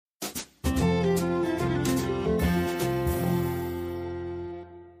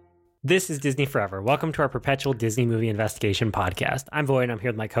This is Disney Forever. Welcome to our perpetual Disney movie investigation podcast. I'm Void, and I'm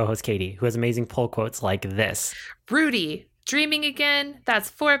here with my co-host Katie, who has amazing pull quotes like this. Rudy, dreaming again? That's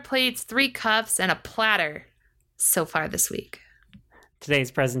 4 plates, 3 cups, and a platter so far this week.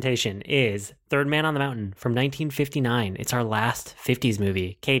 Today's presentation is Third Man on the Mountain from 1959. It's our last 50s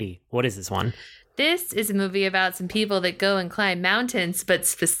movie. Katie, what is this one? This is a movie about some people that go and climb mountains, but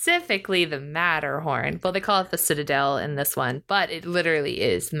specifically the Matterhorn. Well, they call it the Citadel in this one, but it literally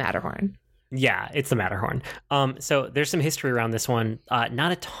is Matterhorn. Yeah, it's the Matterhorn. So there's some history around this one.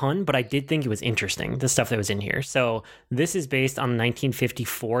 Not a ton, but I did think it was interesting, the stuff that was in here. So this is based on a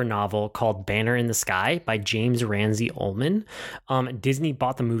 1954 novel called Banner in the Sky by James Ramsey Ullman. Disney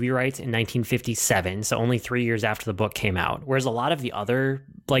bought the movie rights in 1957, so only 3 years after the book came out. Whereas a lot of the other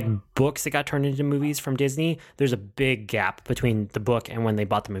books that got turned into movies from Disney, there's a big gap between the book and when they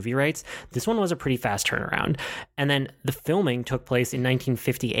bought the movie rights. This one was a pretty fast turnaround. And then the filming took place in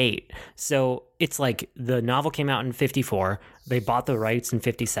 1958. So it's like the novel came out in 54, they bought the rights in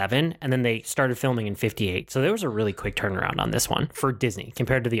 57, and then they started filming in 58. So there was a really quick turnaround on this one for Disney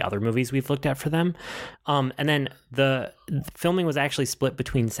compared to the other movies we've looked at for them. And then the filming was actually split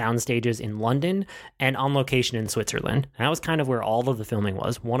between sound stages in London and on location in Switzerland. And that was kind of where all of the filming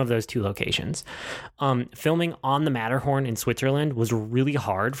was, one of those two locations. Filming on the Matterhorn in Switzerland was really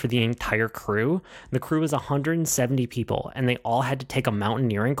hard for the entire crew. The crew was 170 people, and they all had to take a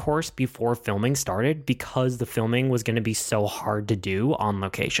mountaineering course before filming started because the filming was going to be so hard to do on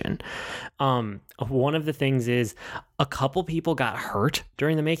location. One of the things is a couple people got hurt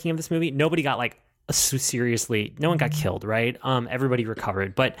during the making of this movie. Nobody got seriously, no one got killed, right? Everybody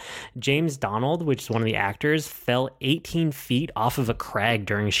recovered, but James Donald, which is one of the actors, fell 18 feet off of a crag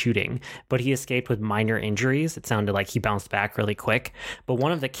during shooting, but he escaped with minor injuries. It sounded like he bounced back really quick. But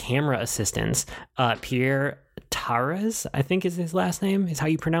one of the camera assistants, Pierre Tarres, I think is his last name, is how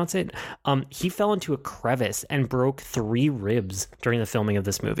you pronounce it. He fell into a crevice and broke 3 ribs during the filming of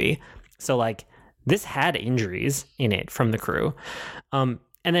this movie. So this had injuries in it from the crew.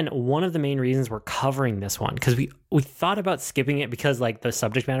 And then one of the main reasons we're covering this one, because we thought about skipping it because the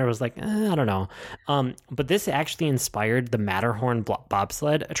subject matter was I don't know. But this actually inspired the Matterhorn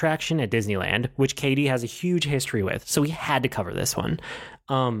bobsled attraction at Disneyland, which Katie has a huge history with. So we had to cover this one.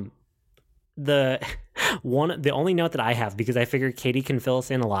 The only note that I have, because I figured Katie can fill us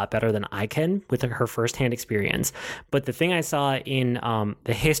in a lot better than I can with her firsthand experience. But the thing I saw in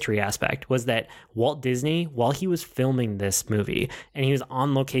the history aspect was that Walt Disney, while he was filming this movie and he was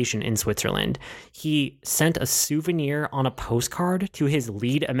on location in Switzerland, he sent a souvenir on a postcard to his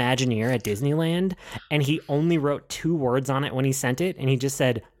lead Imagineer at Disneyland, and he only wrote 2 words on it when he sent it, and he just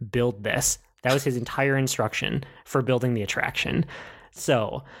said, "Build this." That was his entire instruction for building the attraction.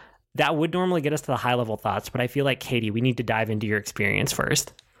 So that would normally get us to the high level thoughts, but I feel like, Katie, we need to dive into your experience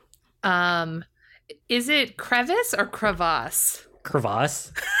first. Is it crevice or crevasse?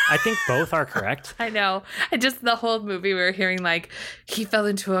 Crevasse. I think both are correct. I know. The whole movie we were hearing he fell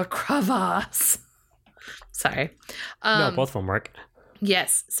into a crevasse. Sorry. No, both of them work.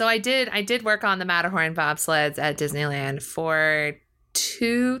 Yes. So I did work on the Matterhorn bobsleds at Disneyland for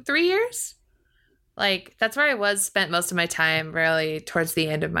 2-3 years. That's where I spent most of my time, really towards the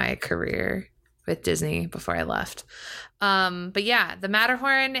end of my career with Disney before I left. But yeah, the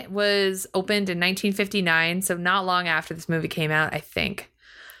Matterhorn was opened in 1959, so not long after this movie came out, I think.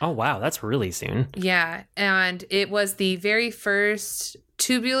 Oh, wow. That's really soon. Yeah. And it was the very first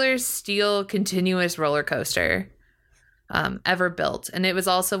tubular steel continuous roller coaster ever built. And it was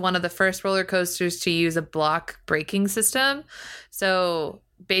also one of the first roller coasters to use a block braking system. So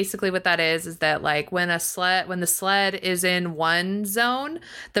basically what that is that when the sled is in one zone,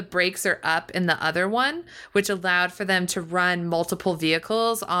 the brakes are up in the other one, which allowed for them to run multiple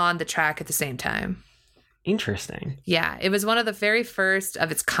vehicles on the track at the same time. Interesting. Yeah, it was one of the very first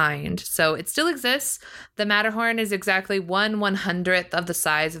of its kind. So it still exists. The Matterhorn is exactly 1/100th of the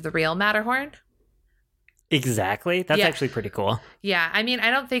size of the real Matterhorn. Exactly. That's actually pretty cool. Yeah. I mean, I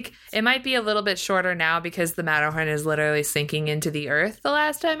don't think it might be a little bit shorter now because the Matterhorn is literally sinking into the earth the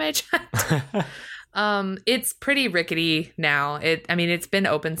last time I checked. It's pretty rickety now. It's been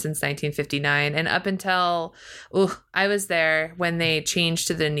open since 1959, and up until I was there when they changed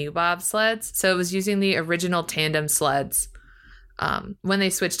to the new bobsleds. So it was using the original tandem sleds when they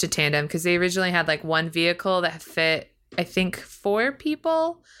switched to tandem, because they originally had one vehicle that fit, I think, 4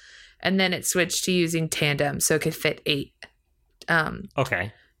 people. And then it switched to using tandem, so it could fit 8.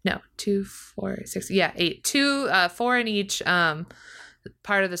 Okay. No, 2, 4, 6. Yeah, 8. 2, 4 in each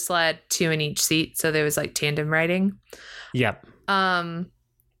part of the sled, 2 in each seat. So there was tandem riding. Yep.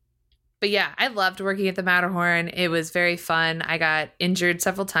 But yeah, I loved working at the Matterhorn. It was very fun. I got injured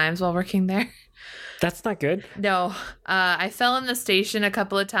several times while working there. That's not good. No, I fell in the station a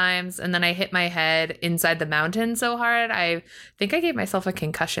couple of times, and then I hit my head inside the mountain so hard, I think I gave myself a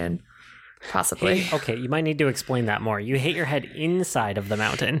concussion, possibly. Hey, okay, you might need to explain that more. You hit your head inside of the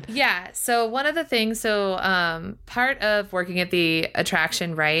mountain. Yeah, so one of the things, part of working at the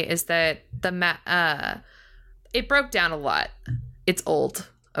attraction, right, is that it broke down a lot. It's old,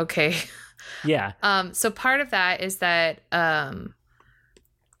 okay? Yeah. So part of that is that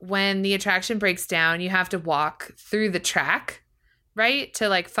when the attraction breaks down, you have to walk through the track, right? To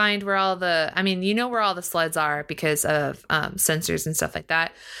like find where all the, where all the sleds are because of sensors and stuff like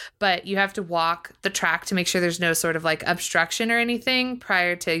that. But you have to walk the track to make sure there's no sort of like obstruction or anything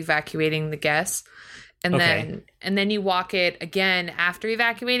prior to evacuating the guests. And then you walk it again after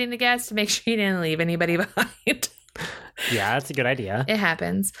evacuating the guests to make sure you didn't leave anybody behind. Yeah, that's a good idea. It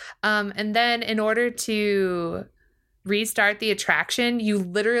happens. And then in order to restart the attraction, you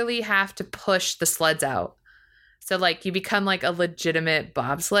literally have to push the sleds out. So like you become like a legitimate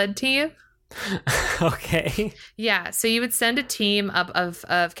bobsled team. Okay. Yeah. So you would send a team up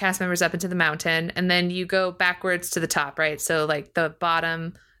of cast members up into the mountain, and then you go backwards to the top, right? So like the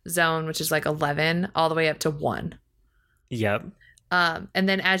bottom zone, which is like 11, all the way up to 1. Yep. And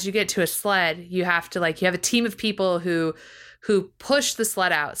then as you get to a sled, you have a team of people who push the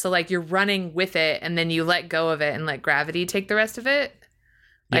sled out. So like you're running with it, and then you let go of it and let gravity take the rest of it.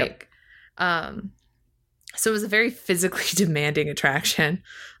 Yep. So it was a very physically demanding attraction.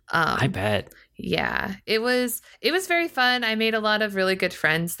 I bet. Yeah, it was very fun. I made a lot of really good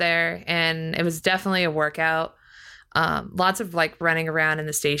friends there, and it was definitely a workout. Lots of like running around in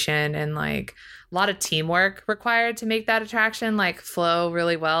the station, and like a lot of teamwork required to make that attraction like flow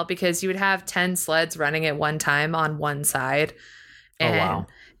really well, because you would have 10 sleds running at one time on one side. And wow.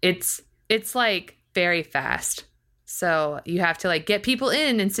 It's like very fast. So you have to like get people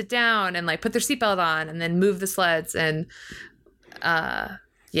in and sit down and like put their seatbelt on and then move the sleds. And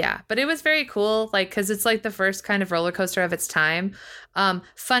yeah, but it was very cool, like, because it's like the first kind of roller coaster of its time.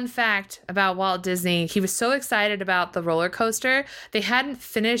 Fun fact about Walt Disney, he was so excited about the roller coaster, they hadn't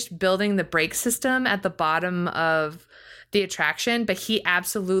finished building the brake system at the bottom of the attraction, but he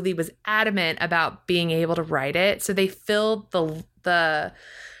absolutely was adamant about being able to ride it. So they filled the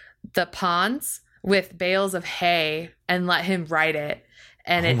ponds with bales of hay and let him ride it.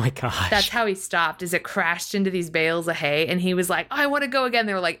 And oh my gosh. That's how he stopped, is it crashed into these bales of hay. And he was like, oh, I want to go again.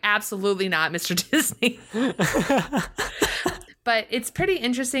 They were like, absolutely not, Mr. Disney. But it's pretty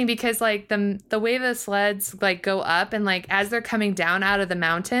interesting because like the way the sleds like go up, and like as they're coming down out of the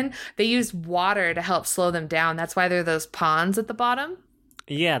mountain, they use water to help slow them down. That's why there are those ponds at the bottom.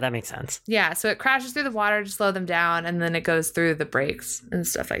 Yeah, that makes sense. Yeah, so it crashes through the water to slow them down, and then it goes through the brakes and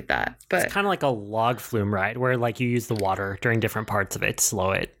stuff like that. But it's kind of like a log flume ride where like you use the water during different parts of it to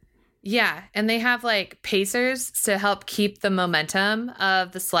slow it. Yeah, and they have like pacers to help keep the momentum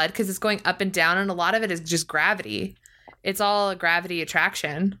of the sled, because it's going up and down, and a lot of it is just gravity. It's all a gravity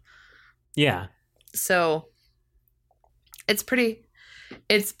attraction. Yeah. So it's pretty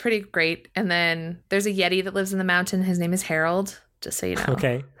great. And then there's a Yeti that lives in the mountain. His name is Harold, just so you know.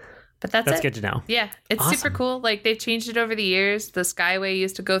 Okay. But that's good to know. Yeah, it's awesome. super cool. Like they've changed it over the years. The Skyway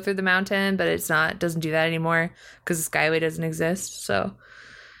used to go through the mountain, but doesn't do that anymore because the Skyway doesn't exist. So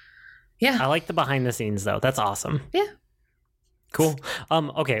yeah. I like the behind the scenes though. That's awesome. Yeah. Cool.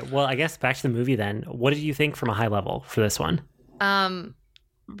 Okay. Well, I guess back to the movie then. What did you think from a high level for this one?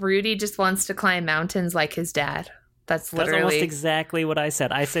 Rudy just wants to climb mountains like his dad. That's almost exactly what I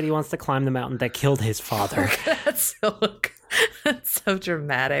said. I said he wants to climb the mountain that killed his father. That's so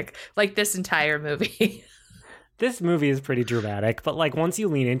dramatic. Like this entire movie. This movie is pretty dramatic, but like once you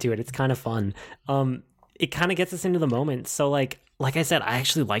lean into it, it's kind of fun. It kind of gets us into the moment. So like I said, I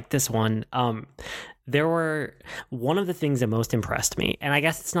actually liked this one. There were one of the things that most impressed me, and I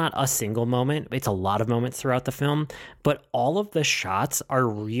guess it's not a single moment, it's a lot of moments throughout the film, but all of the shots are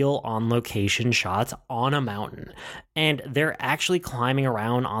real on location shots on a mountain, and they're actually climbing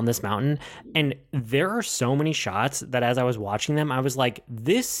around on this mountain. And there are so many shots that as I was watching them, I was like,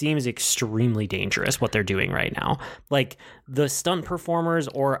 this seems extremely dangerous what they're doing right now. Like the stunt performers,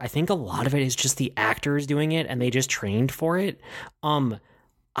 or I think a lot of it is just the actors doing it and they just trained for it.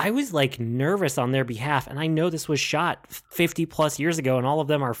 I was like nervous on their behalf, and I know this was shot 50 plus years ago and all of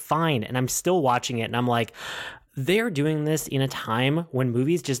them are fine, and I'm still watching it and I'm like, they're doing this in a time when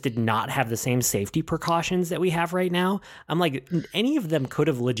movies just did not have the same safety precautions that we have right now. I'm like, any of them could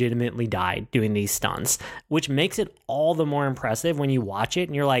have legitimately died doing these stunts, which makes it all the more impressive when you watch it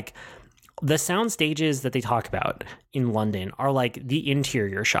and you're like, the sound stages that they talk about in London are like the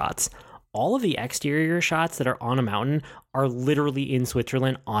interior shots. all of the exterior shots that are on a mountain are literally in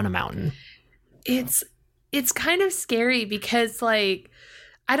Switzerland on a mountain. It's kind of scary because like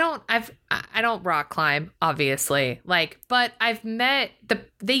I don't rock climb, obviously. Like, but I've met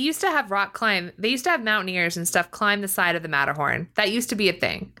they used to have mountaineers and stuff climb the side of the Matterhorn. That used to be a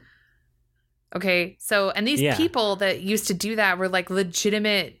thing. Okay. So, and these people that used to do that were like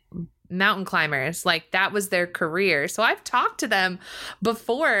legitimate mountain climbers. Like that was their career. So I've talked to them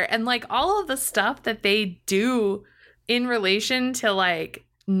before, and like all of the stuff that they do in relation to like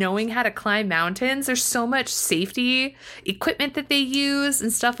knowing how to climb mountains, there's so much safety equipment that they use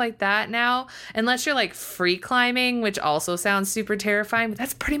and stuff like that now, unless you're like free climbing, which also sounds super terrifying, but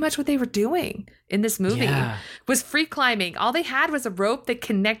that's pretty much what they were doing in this movie. Was free climbing. All they had was a rope that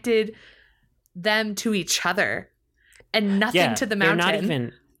connected them to each other and nothing to the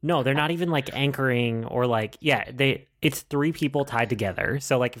mountain. They're not even like anchoring or like, it's 3 people tied together.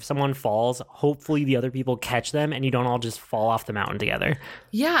 So like if someone falls, hopefully the other people catch them and you don't all just fall off the mountain together.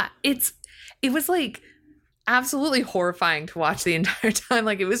 Yeah, it was like absolutely horrifying to watch the entire time.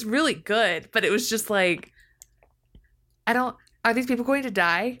 Like it was really good, but it was just like, are these people going to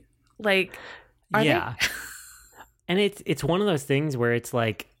die? Like, are they? And it's one of those things where it's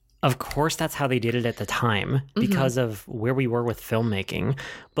like, of course, that's how they did it at the time because of where we were with filmmaking.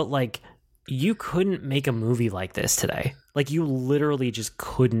 But like, you couldn't make a movie like this today. Like, you literally just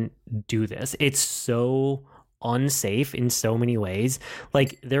couldn't do this. It's so unsafe in so many ways.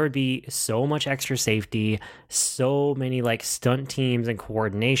 Like, there would be so much extra safety, so many like stunt teams and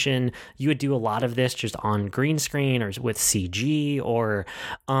coordination. You would do a lot of this just on green screen or with CG, or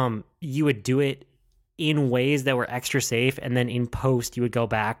you would do it in ways that were extra safe, and then in post you would go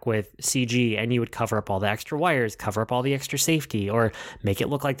back with CG and you would cover up all the extra wires, cover up all the extra safety, or make it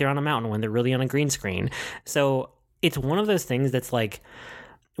look like they're on a mountain when they're really on a green screen. So it's one of those things that's like,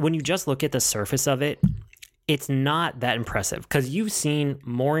 when you just look at the surface of it, it's not that impressive, because you've seen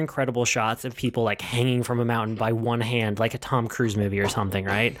more incredible shots of people like hanging from a mountain by one hand, like a Tom Cruise movie or something,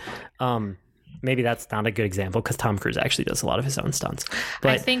 right? Maybe that's not a good example because Tom Cruise actually does a lot of his own stunts.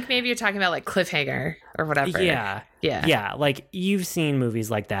 But I think maybe you're talking about like Cliffhanger or whatever. Yeah. Like you've seen movies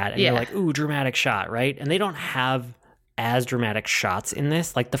like that and you're like, ooh, dramatic shot, right? And they don't have as dramatic shots in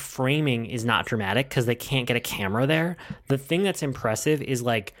this. Like the framing is not dramatic because they can't get a camera there. The thing that's impressive is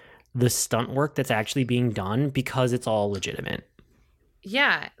like the stunt work that's actually being done because it's all legitimate.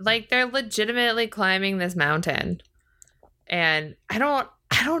 Yeah. Like they're legitimately climbing this mountain. And I don't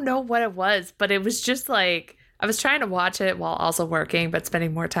know what it was, but it was just like, I was trying to watch it while also working, but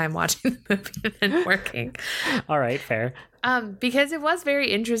spending more time watching the movie than working. All right, fair. Because it was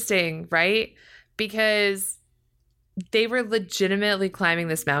very interesting, right? Because they were legitimately climbing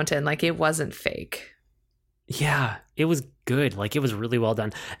this mountain. Like it wasn't fake. Yeah, it was good. Like it was really well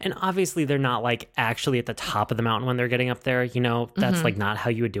done. And obviously they're not like actually at the top of the mountain when they're getting up there, you know, that's like not how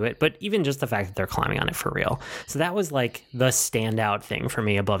you would do it. But even just the fact that they're climbing on it for real. So that was like the standout thing for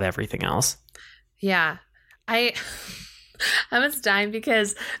me above everything else. Yeah. I was dying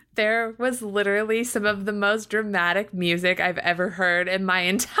because there was literally some of the most dramatic music I've ever heard in my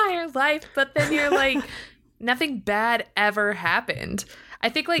entire life. But then you're like, nothing bad ever happened. I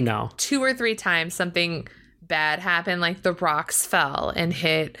think like 2 or 3 times something bad happened, like the rocks fell and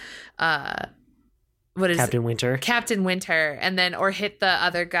hit Captain Winter, and then or hit the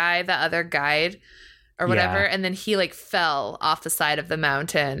other guide or whatever, and then he like fell off the side of the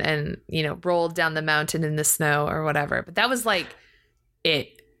mountain and, you know, rolled down the mountain in the snow or whatever. But that was like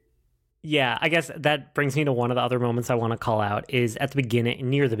it. Yeah, I guess that brings me to one of the other moments I want to call out is at the beginning,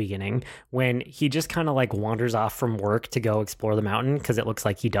 near the beginning, when he just kind of like wanders off from work to go explore the mountain, because it looks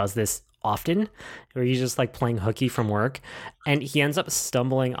like he does this often, where he's just like playing hooky from work, and he ends up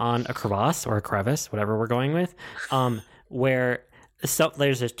stumbling on a crevasse, whatever we're going with, where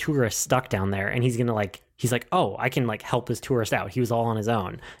there's a tourist stuck down there, and he's like, oh, I can like help this tourist out. He was all on his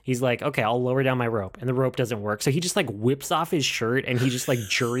own. He's like, okay, I'll lower down my rope, and the rope doesn't work. So he just like whips off his shirt and he just like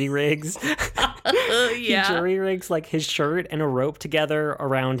jury rigs. He jury rigs like his shirt and a rope together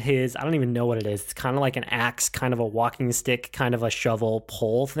around his, I don't even know what it is. It's kind of like an axe, kind of a walking stick, kind of a shovel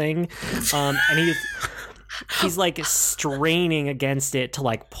pole thing. And he's like straining against it to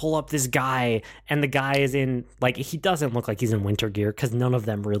like pull up this guy, and the guy is in like, he doesn't look like he's in winter gear because none of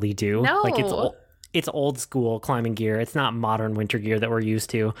them really do. No. Like it's old school climbing gear. It's not modern winter gear that we're used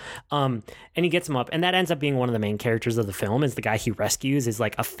to. And he gets him up, and that ends up being one of the main characters of the film. Is the guy he rescues is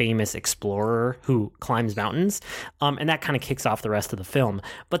like a famous explorer who climbs mountains. And that kind of kicks off the rest of the film.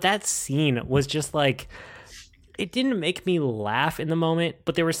 But that scene was just like, it didn't make me laugh in the moment,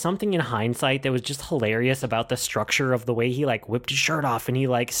 but there was something in hindsight that was just hilarious about the structure of the way he like whipped his shirt off and he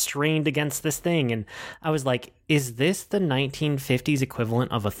like strained against this thing. And I was like, is this the 1950s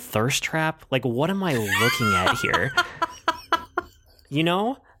equivalent of a thirst trap? Like, what am I looking at here? You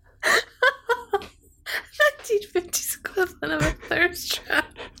know? 1950s equivalent of a thirst trap.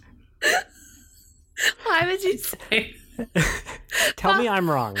 Why would you say? Tell me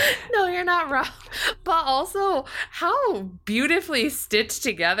I'm wrong. No, you're not wrong. But also, how beautifully stitched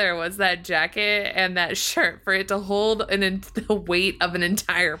together was that jacket and that shirt for it to hold the weight of an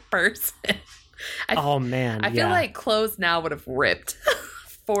entire person? Oh, man. I feel like clothes now would have ripped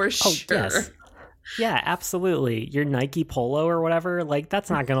for sure. Yes. Yeah, absolutely. Your Nike Polo or whatever, like, that's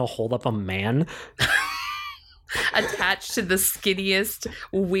not going to hold up a man. Attached to the skinniest,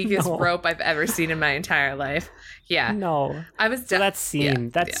 weakest rope I've ever seen in my entire life. Yeah. No. I was so that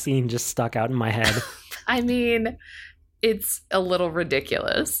scene just stuck out in my head. I mean, it's a little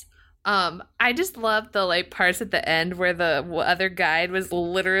ridiculous. I just love the like parts at the end where the other guide was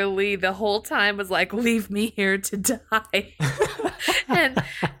literally the whole time was like, leave me here to die.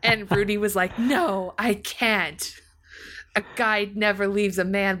 and Rudy was like, no, I can't. A guide never leaves a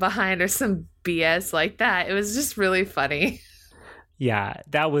man behind or some BS like that. It was just really funny. Yeah,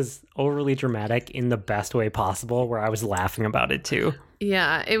 that was overly dramatic in the best way possible, where I was laughing about it too.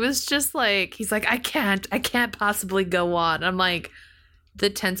 Yeah, it was just like, he's like, I can't possibly go on. I'm like, the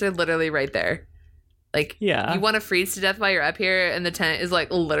tents are literally right there. Like, yeah, you want to freeze to death while you're up here, and the tent is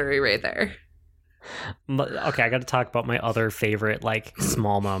like literally right there. Okay, I got to talk about my other favorite like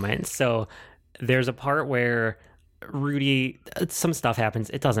small moments. So there's a part where Rudy, some stuff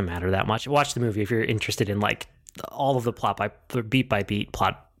happens. It doesn't matter that much. Watch the movie if you're interested in like all of the beat by beat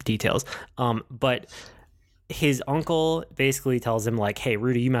plot details. But his uncle basically tells him like, hey,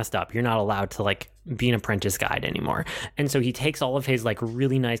 Rudy, you messed up. You're not allowed to like be an apprentice guide anymore. And so he takes all of his like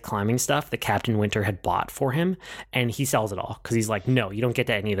really nice climbing stuff that Captain Winter had bought for him and he sells it all because he's like, no, you don't get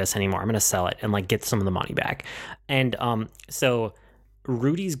to any of this anymore. I'm going to sell it and like get some of the money back. And so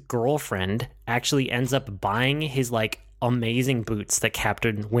Rudy's girlfriend actually ends up buying his like amazing boots that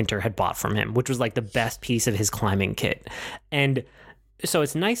Captain Winter had bought from him, which was like the best piece of his climbing kit. And so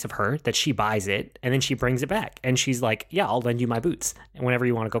it's nice of her that she buys it and then she brings it back and she's like, yeah, I'll lend you my boots whenever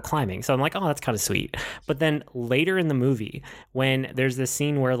you want to go climbing. So I'm like, oh, that's kind of sweet. But then later in the movie, when there's this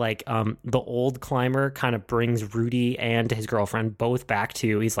scene where like the old climber kind of brings Rudy and his girlfriend both back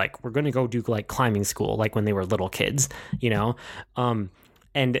to, he's like, we're going to go do like climbing school, like when they were little kids, you know?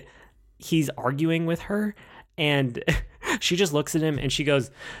 And he's arguing with her and she just looks at him and she goes,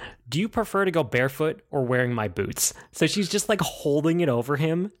 do you prefer to go barefoot or wearing my boots? So she's just like holding it over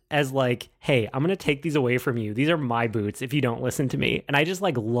him as like, hey, I'm going to take these away from you. These are my boots if you don't listen to me. And I just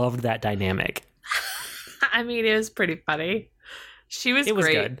like loved that dynamic. I mean, it was pretty funny. She was great. Was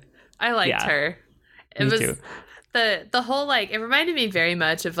good. I liked her. It me was too. The whole like, it reminded me very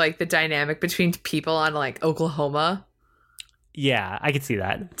much of like the dynamic between people on like Oklahoma. Yeah, I could see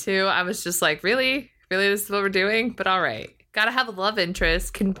that too. I was just like, really this is what we're doing? But all right. Gotta have a love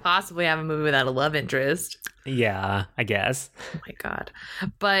interest. Can possibly have a movie without a love interest. Yeah, I guess. Oh my God.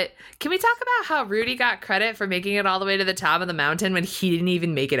 But can we talk about how Rudy got credit for making it all the way to the top of the mountain when he didn't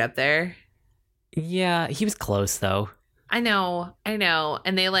even make it up there? Yeah, he was close though. I know.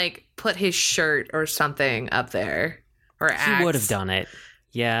 And they like put his shirt or something up there. Or he would have done it.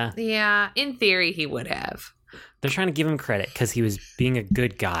 Yeah. Yeah, in theory he would have. They're trying to give him credit because he was being a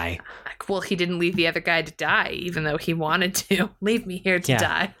good guy. Well, he didn't leave the other guy to die, even though he wanted to. Leave me here to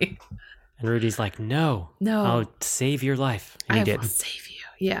die. And Rudy's like, no. I'll save your life. And he did. Will save you.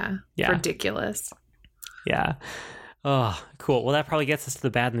 Yeah. Ridiculous. Yeah. Oh, cool. Well, that probably gets us to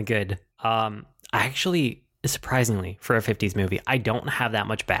the bad and the good. I actually, surprisingly, for a 50s movie, I don't have that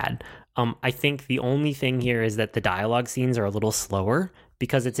much bad. I think the only thing here is that the dialogue scenes are a little slower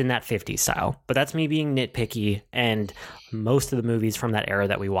because it's in that 50s style. But that's me being nitpicky, and most of the movies from that era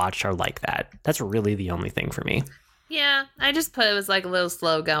that we watched are like that. That's really the only thing for me. Yeah, I just put it was like a little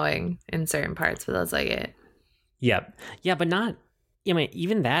slow going in certain parts, but that's like it. Yep. Yeah, but not, I mean,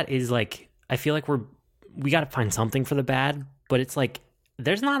 even that is like, I feel like we got to find something for the bad, but it's like,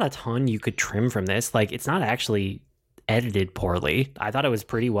 there's not a ton you could trim from this. Like, it's not actually edited poorly. I thought it was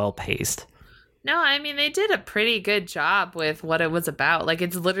pretty well paced. No, I mean, they did a pretty good job with what it was about. Like,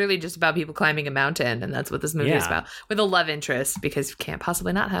 it's literally just about people climbing a mountain, and that's what this movie is about. With a love interest, because you can't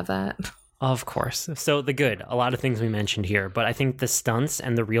possibly not have that. Of course. So the good, a lot of things we mentioned here, but I think the stunts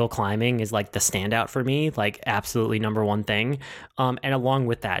and the real climbing is like the standout for me, like absolutely number one thing. And along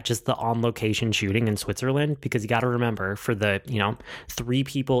with that, just the on location shooting in Switzerland, because you got to remember for the, 3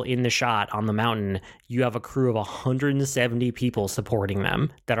 people in the shot on the mountain, you have a crew of 170 people supporting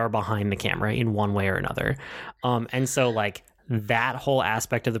them that are behind the camera in one way or another. And so like, that whole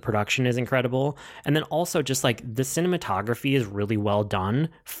aspect of the production is incredible. And then also just like the cinematography is really well done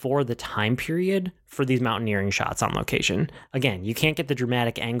for the time period for these mountaineering shots on location. Again, you can't get the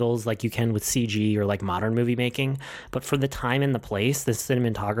dramatic angles like you can with CG or like modern movie making, but for the time and the place, the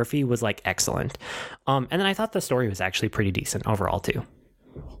cinematography was like excellent. And then I thought the story was actually pretty decent overall too.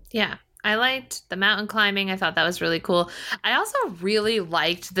 Yeah. I liked the mountain climbing. I thought that was really cool. I also really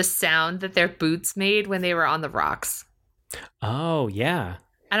liked the sound that their boots made when they were on the rocks. Oh, yeah.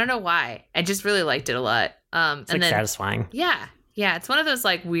 I don't know why. I just really liked it a lot. It's like satisfying. Yeah. Yeah. It's one of those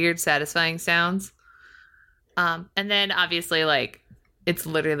like weird, satisfying sounds. And then obviously like it's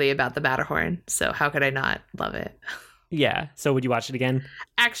literally about the Matterhorn. So how could I not love it? Yeah. So would you watch it again?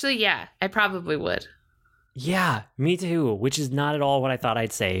 Actually, yeah, I probably would. Yeah, me too, which is not at all what I thought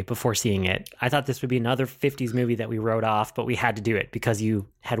I'd say before seeing it. I thought this would be another 50s movie that we wrote off, but we had to do it because you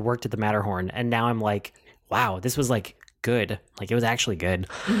had worked at the Matterhorn. And now I'm like, wow, this was like good. Like it was actually good.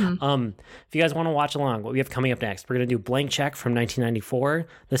 Mm-hmm. If you guys want to watch along, what we have coming up next, we're going to do Blank Check from 1994,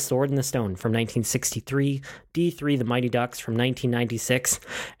 The Sword and the Stone from 1963, D3 The Mighty Ducks from 1996,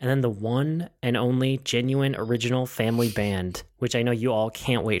 and then the one and only genuine original family band, which I know you all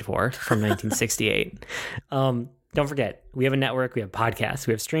can't wait for, from 1968. Don't forget, we have a network, we have podcasts,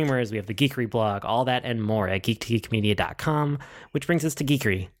 we have streamers, we have the Geekery blog, all that and more at geek2geekmedia.com, which brings us to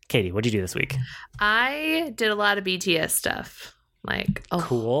Geekery. Katie, what'd you do this week? I did a lot of BTS stuff. Like a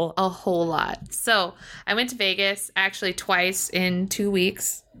whole lot. So I went to Vegas actually twice in 2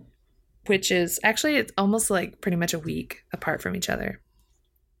 weeks, which is actually, it's almost like pretty much a week apart from each other.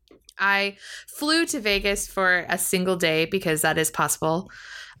 I flew to Vegas for a single day because that is possible.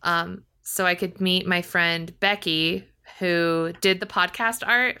 So I could meet my friend Becky, who did the podcast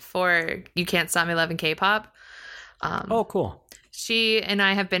art for You Can't Stop Me Loving K-Pop. Oh, cool. She and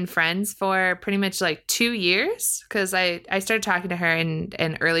I have been friends for pretty much like 2 years because I started talking to her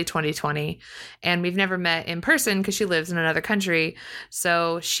in early 2020, and we've never met in person because she lives in another country.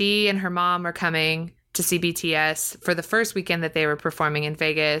 So she and her mom are coming to see BTS for the first weekend that they were performing in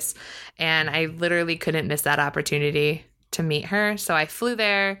Vegas, and I literally couldn't miss that opportunity to meet her. So I flew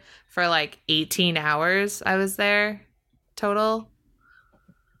there for like 18 hours. I was there total.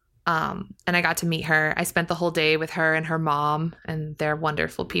 And I got to meet her. I spent the whole day with her and her mom, and they're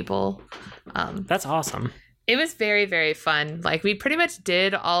wonderful people. That's awesome. It was very, very fun. Like we pretty much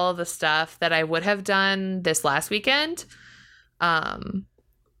did all of the stuff that I would have done this last weekend,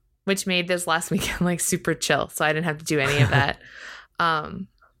 which made this last weekend like super chill. So I didn't have to do any of that.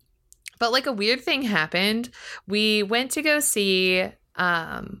 But like a weird thing happened. We went to go see,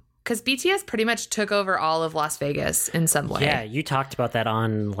 because BTS pretty much took over all of Las Vegas in some way. Yeah, you talked about that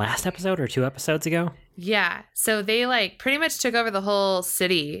on last episode or 2 episodes ago. Yeah, so they like pretty much took over the whole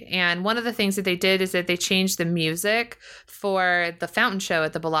city. And one of the things that they did is that they changed the music for the fountain show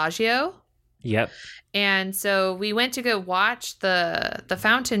at the Bellagio. Yep. And so we went to go watch the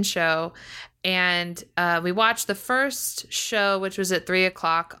fountain show, and we watched the first show, which was at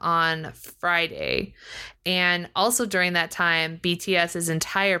 3:00 on Friday. And also during that time, BTS's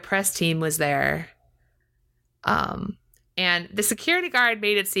entire press team was there. And the security guard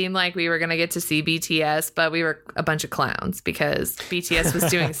made it seem like we were going to get to see BTS, but we were a bunch of clowns because BTS was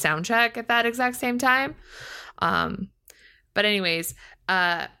doing sound check at that exact same time. But anyways,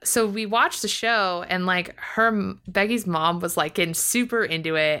 so we watched the show, and like Becky's mom was like getting super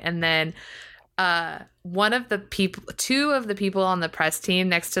into it. And then two of the people on the press team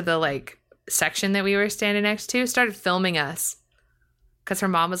next to the like section that we were standing next to started filming us because her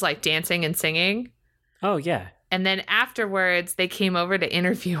mom was like dancing and singing. Oh, yeah. And then afterwards, they came over to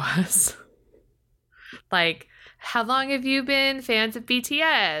interview us. Like, how long have you been fans of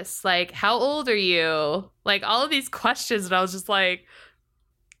BTS? Like, how old are you? Like, all of these questions. And I was just like,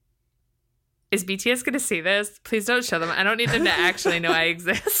 is BTS going to see this? Please don't show them. I don't need them to actually know I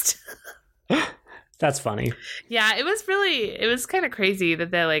exist. That's funny. Yeah, it was kind of crazy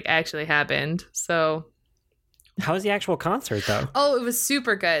that like actually happened. So. How was the actual concert, though? Oh, it was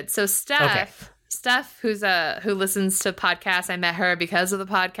super good. So Steph, who listens to podcasts, I met her because of the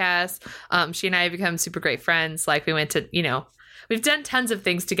podcast. She and I have become super great friends. Like we went to, we've done tons of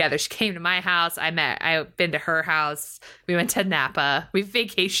things together. She came to my house. I've been to her house. We went to Napa. We've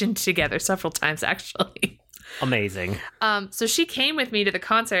vacationed together several times, actually. Amazing. So she came with me to the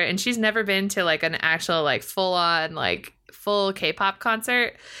concert, and she's never been to like an actual like full on like full K-pop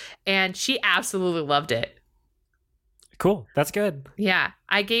concert, and she absolutely loved it. Cool. That's good. Yeah.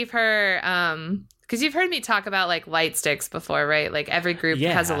 I gave her because you've heard me talk about like light sticks before, right? Like every group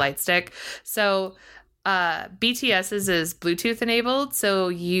has a light stick. So BTS's is Bluetooth enabled, so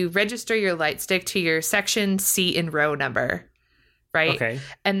you register your light stick to your section, seat, and row number. Right. Okay.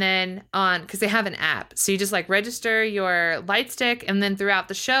 And then because they have an app. So you just like register your light stick, and then throughout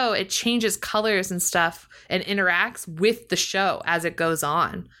the show, it changes colors and stuff and interacts with the show as it goes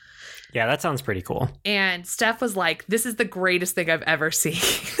on. Yeah, that sounds pretty cool. And Steph was like, this is the greatest thing I've ever seen.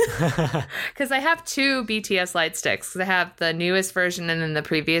 Because I have 2 BTS light sticks. Because I have the newest version and then the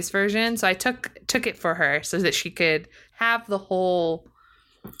previous version. So I took it for her so that she could have the whole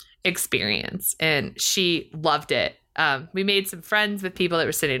experience. And she loved it. We made some friends with people that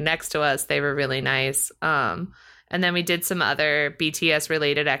were sitting next to us. They were really nice. And then we did some other BTS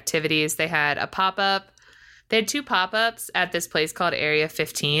related activities. They had a pop-up. They had 2 pop-ups at this place called Area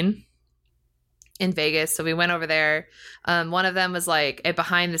 15 in Vegas. So we went over there. One of them was like a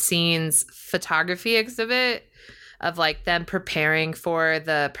behind the scenes photography exhibit of like them preparing for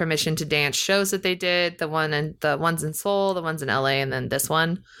the Permission to Dance shows that they did. The ones in Seoul, the ones in LA, and then this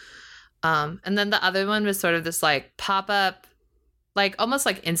one. And then the other one was sort of this like pop-up, like almost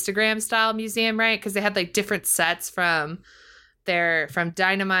like Instagram style museum, right? Because they had like different sets from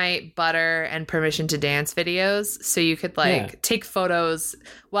Dynamite, Butter, and Permission to Dance videos. So you could take photos.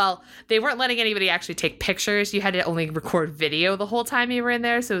 Well, they weren't letting anybody actually take pictures. You had to only record video the whole time you were in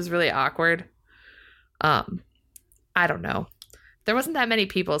there. So it was really awkward. I don't know. There wasn't that many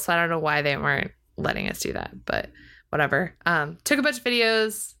people, so I don't know why they weren't letting us do that, but whatever. Took a bunch of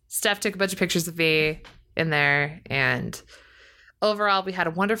videos. Steph took a bunch of pictures of me in there, and overall we had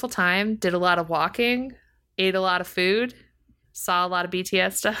a wonderful time, did a lot of walking, ate a lot of food, saw a lot of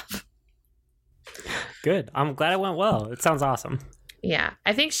BTS stuff. Good. I'm glad it went well. It sounds awesome. Yeah.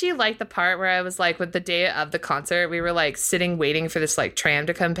 I think she liked the part where I was like, with the day of the concert, we were like sitting waiting for this like tram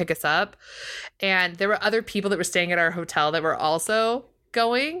to come pick us up. And there were other people that were staying at our hotel that were also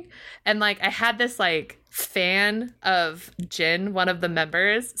going. And like I had this like fan of Jin, one of the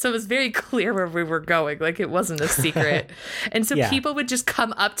members, so it was very clear where we were going, like it wasn't a secret. And so people would just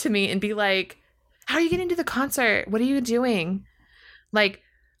come up to me and be like, how are you getting to the concert? What are you doing? Like,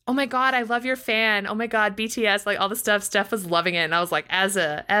 oh my god, I love your fan. Oh my god, BTS, like all the stuff. Steph was loving it, and I was like, as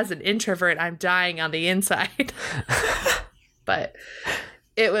an introvert, I'm dying on the inside. But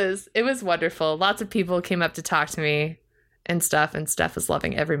it was wonderful. Lots of people came up to talk to me and stuff, and Steph was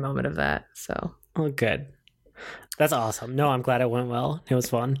loving every moment of that. So oh, good. That's awesome. No, I'm glad it went well. It was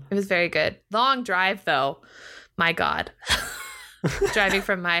fun. It was very good. Long drive, though. My God. Driving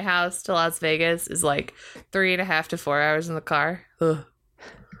from my house to Las Vegas is like 3.5 to 4 hours in the car. Ugh.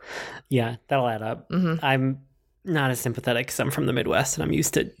 Yeah, that'll add up. Mm-hmm. I'm not as sympathetic because I'm from the Midwest and I'm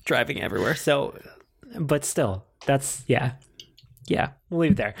used to driving everywhere. So, but still, that's, yeah, we'll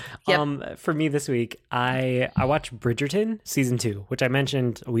leave it there. Yep. For me this week, I watched Bridgerton season 2, which I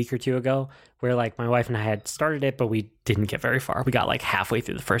mentioned a week or two ago, where like my wife and I had started it, but we didn't get very far. We got like halfway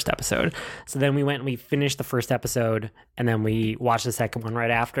through the first episode. So then we went and we finished the first episode, and then we watched the second one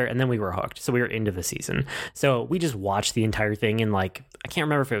right after, and then we were hooked. So we were into the season. So we just watched the entire thing in like, I can't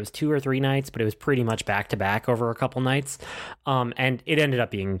remember if it was 2 or 3 nights, but it was pretty much back to back over a couple nights. And it ended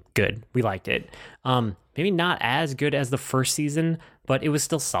up being good. We liked it. Maybe not as good as the first season, but it was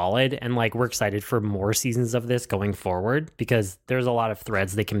still solid. And like, we're excited for more seasons of this going forward because there's a lot of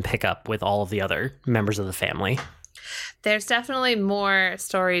threads they can pick up with all of the other members of the family. There's definitely more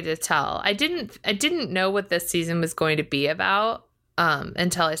story to tell. I didn't know what this season was going to be about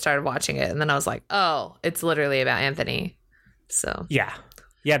until I started watching it. And then I was like, oh, it's literally about Anthony. So yeah,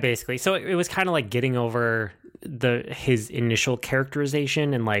 basically. So it was kind of like getting over his initial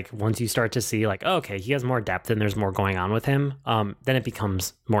characterization, and like once you start to see like, oh, okay, he has more depth and there's more going on with him, then it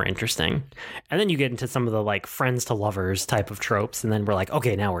becomes more interesting. And then you get into some of the like friends to lovers type of tropes, and then we're like,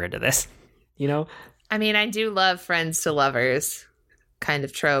 okay, now we're into this, you know? I mean, I do love friends to lovers kind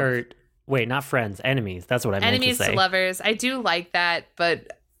of trope. Or wait, not friends, enemies. That's what I meant to say. Enemies to lovers. I do like that, but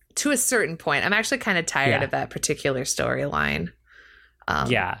to a certain point. I'm actually kind of tired of that particular storyline.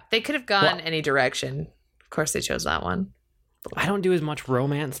 They could have gone any direction. Of course, they chose that one. I don't do as much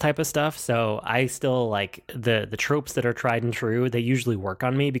romance type of stuff, so I still like the tropes that are tried and true. They usually work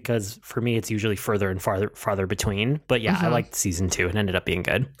on me because for me, it's usually further and farther between. But yeah, I liked season 2. It ended up being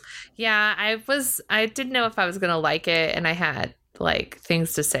good. Yeah, I didn't know if I was going to like it, and I had like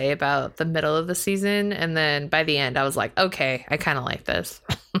things to say about the middle of the season. And then by the end, I was like, okay, I kind of like this.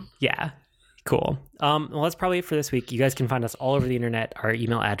 Yeah. Cool. Well, that's probably it for this week. You guys can find us all over the internet. Our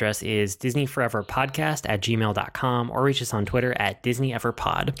email address is disneyforeverpodcast@gmail.com or reach us on Twitter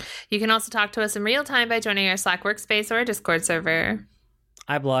 @DisneyEverPod. You can also talk to us in real time by joining our Slack workspace or our Discord server.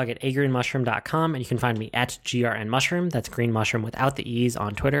 I blog at agreenmushroom.com, and you can find me at grnmushroom. That's green mushroom without the E's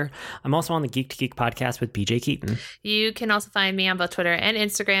on Twitter. I'm also on the Geek to Geek podcast with BJ Keaton. You can also find me on both Twitter and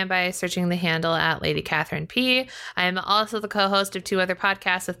Instagram by searching the handle at Lady Catherine P. I am also the co-host of 2 other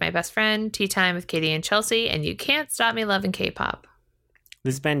podcasts with my best friend, Tea Time with Katie and Chelsea, and you can't stop me loving K-pop.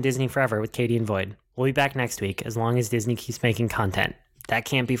 This has been Disney Forever with Katie and Void. We'll be back next week as long as Disney keeps making content. That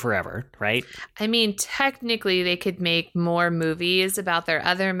can't be forever, right? I mean, technically, they could make more movies about their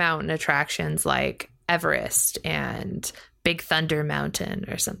other mountain attractions like Everest and Big Thunder Mountain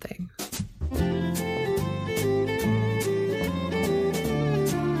or something.